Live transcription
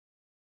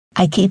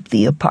I keep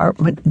the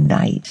apartment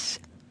nice.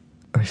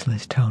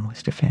 Ursula's tone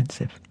was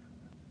defensive.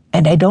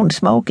 And I don't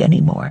smoke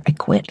anymore. I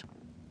quit.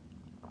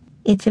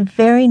 It's a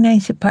very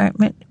nice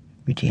apartment,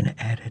 Regina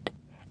added.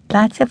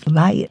 Lots of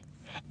light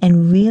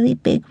and really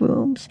big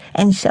rooms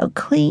and so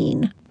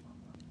clean.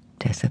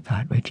 Tessa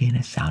thought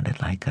Regina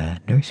sounded like a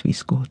nursery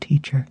school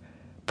teacher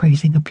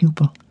praising a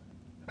pupil.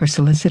 Her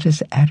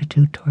solicitous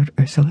attitude toward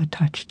Ursula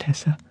touched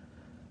Tessa.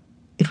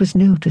 It was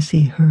new to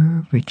see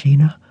her,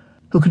 Regina,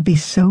 who could be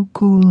so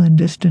cool and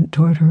distant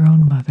toward her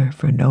own mother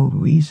for no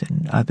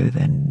reason other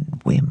than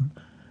whim,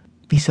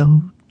 be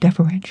so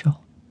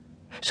deferential,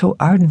 so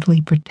ardently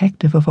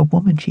protective of a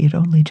woman she had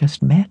only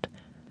just met.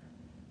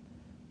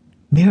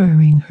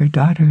 Mirroring her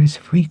daughter's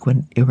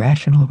frequent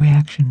irrational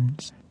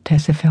reactions,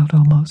 Tessa felt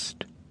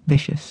almost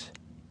vicious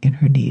in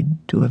her need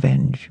to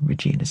avenge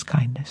Regina's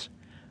kindness.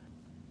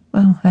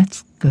 Well,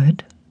 that's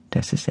good,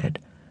 Tessa said.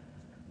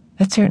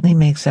 That certainly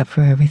makes up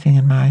for everything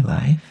in my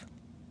life.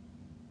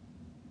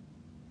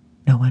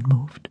 No one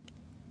moved.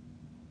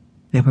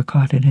 They were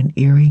caught in an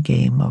eerie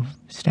game of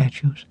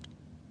statues,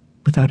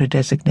 without a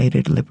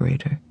designated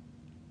liberator.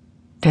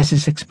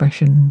 Tessa's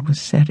expression was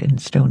set in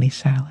stony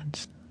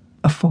silence,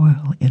 a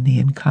foil in the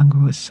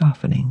incongruous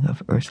softening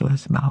of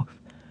Ursula's mouth.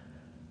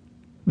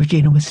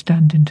 Regina was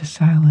stunned into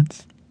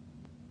silence.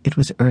 It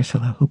was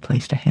Ursula who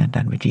placed a hand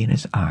on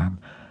Regina's arm,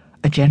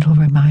 a gentle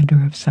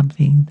reminder of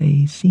something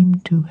they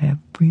seemed to have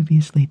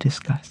previously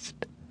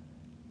discussed.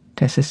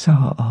 Tessa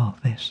saw all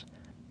this,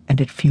 and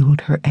it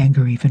fueled her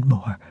anger even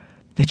more.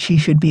 That she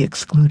should be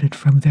excluded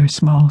from their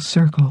small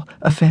circle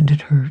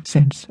offended her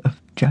sense of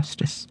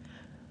justice.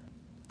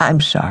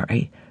 I'm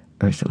sorry,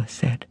 Ursula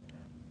said.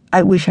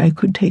 I wish I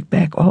could take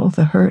back all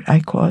the hurt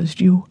I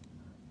caused you,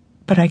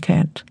 but I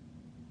can't.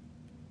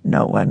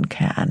 No one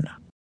can.